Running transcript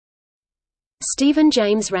Stephen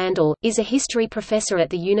James Randall, is a history professor at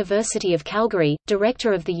the University of Calgary,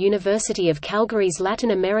 director of the University of Calgary's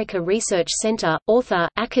Latin America Research Centre, author,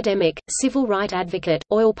 academic, civil rights advocate,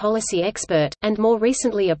 oil policy expert, and more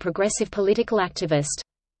recently a progressive political activist.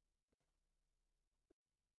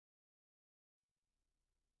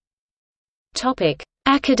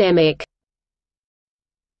 Academic.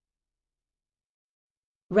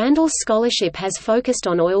 Randall's scholarship has focused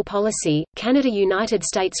on oil policy, Canada–United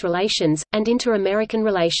States relations, and inter-American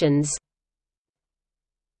relations.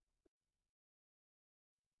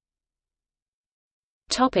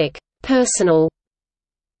 Personal.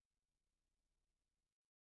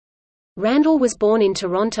 Randall was born in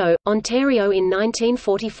Toronto, Ontario in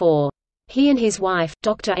 1944. He and his wife,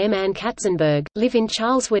 Dr. M. Ann Katzenberg, live in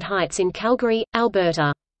Charleswood Heights in Calgary,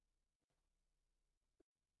 Alberta.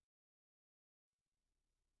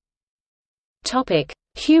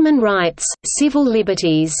 Human rights, civil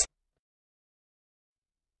liberties.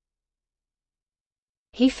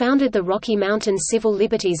 He founded the Rocky Mountain Civil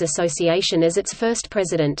Liberties Association as its first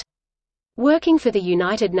president. Working for the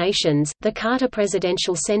United Nations, the Carter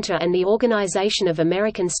Presidential Center and the Organization of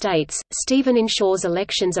American States, Stephen ensures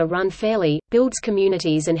elections are run fairly, builds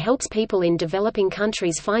communities and helps people in developing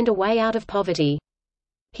countries find a way out of poverty.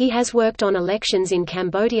 He has worked on elections in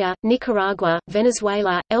Cambodia, Nicaragua,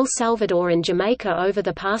 Venezuela, El Salvador and Jamaica over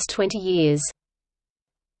the past 20 years.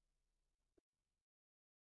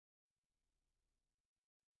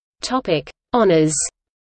 Honours.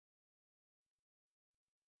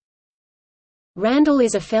 Randall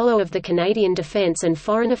is a Fellow of the Canadian Defence and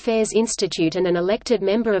Foreign Affairs Institute and an elected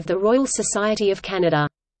member of the Royal Society of Canada.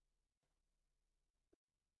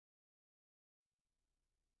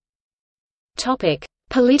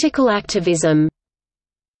 Political activism.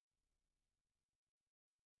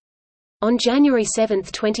 On January 7,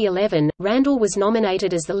 2011, Randall was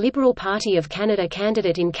nominated as the Liberal Party of Canada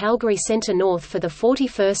candidate in Calgary Centre North for the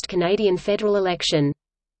 41st Canadian federal election.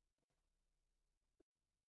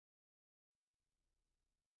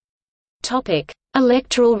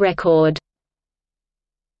 Electoral record.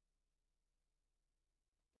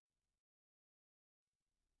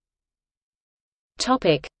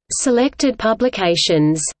 Selected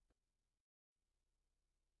publications.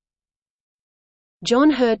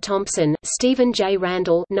 John Hurd Thompson, Stephen J.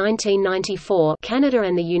 Randall 1994, Canada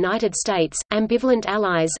and the United States, Ambivalent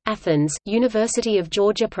Allies, Athens, University of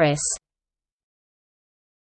Georgia Press.